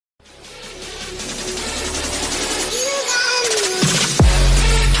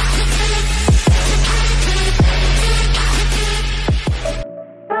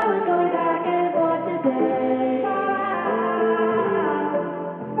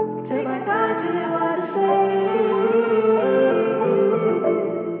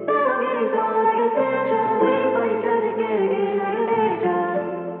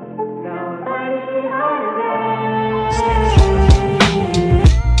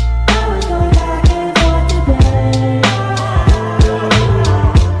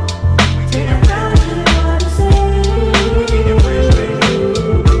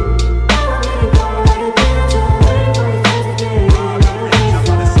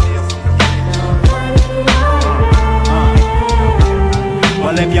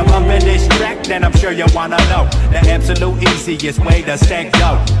then I'm sure you wanna know the absolute easiest way to stack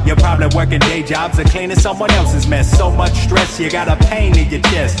dough. You're probably working day jobs or cleaning someone else's mess. So much stress, you got a pain in your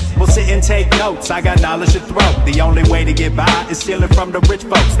chest. Well, sit and take notes, I got knowledge to throw. The only way to get by is stealing from the rich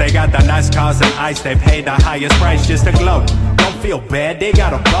folks. They got the nice cars and ice, they pay the highest price just to glow. Don't feel bad, they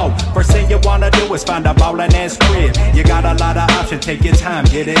got a blow. First thing you wanna do is find a ballin' ass crib. You got a lot of options, take your time,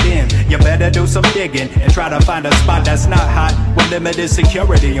 get it in. You better do some digging and try to find a spot that's not hot with limited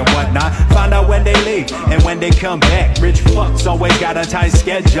security and whatnot. Find out when they leave and when they come back. Rich fucks always got a tight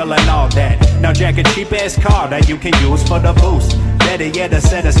schedule and all that. Now jack a cheap ass car that you can use for the boost. Better yet, a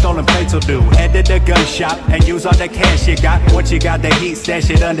set of stolen plates will do. Head to the gun shop and use all the cash you got. Once you got the heat, stash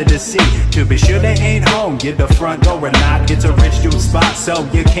it under the seat. To be sure they ain't home, get the front door or not. It's a rich dude spot, so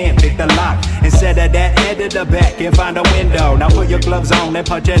you can't pick the lock. Instead of that, head to the back and find a window. Now put your gloves on and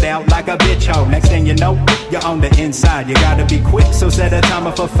punch it out like a bitch hoe. Next thing you know, you're on the inside. You gotta be quick, so set a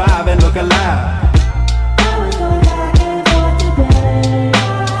timer for 5 and look alive.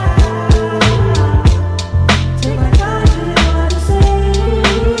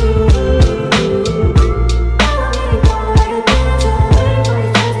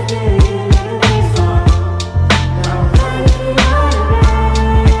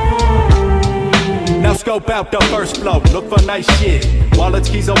 Scope out the first floor, look for nice shit. Wallets,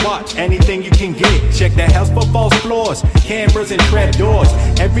 keys, or watch, anything you can get. Check the house for false floors, cameras and trap doors.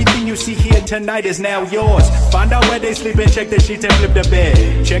 Everything you see here tonight is now yours. Find out where they sleep and check the sheets and flip the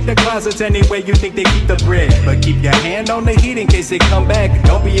bed. Check the closets anywhere you think they keep the bread. But keep your hand on the heat in case they come back.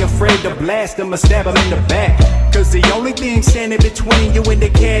 Don't be afraid to blast them or stab them in the back. Cause the only thing standing between you and the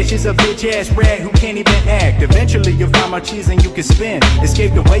cash is a bitch ass rat who can't even act. Eventually you'll find my cheese and you can spin.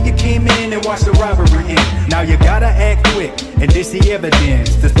 Escape the way you came in and watch the robbery end. Now you gotta act quick, and this the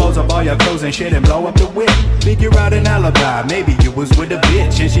evidence. Dispose of all your clothes and shit and blow up the whip. Figure out an alibi, maybe you was with a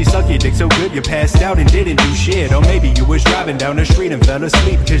bitch and she sucked your dick so good you passed out and didn't do shit. Or maybe you was driving down the street and fell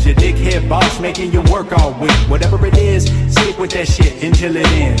asleep cause your dickhead boss making you work all week. Whatever it is, stick with that shit until it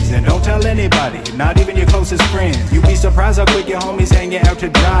ends. And don't tell anybody, not even your closest friends. You'd be surprised how quick your homies hanging out to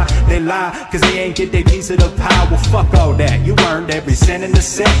dry. They lie cause they ain't get their piece of the pie. Well fuck all that, you earned every cent in the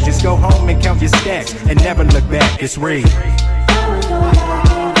set. Just go home and count your stacks and never look back, it's real.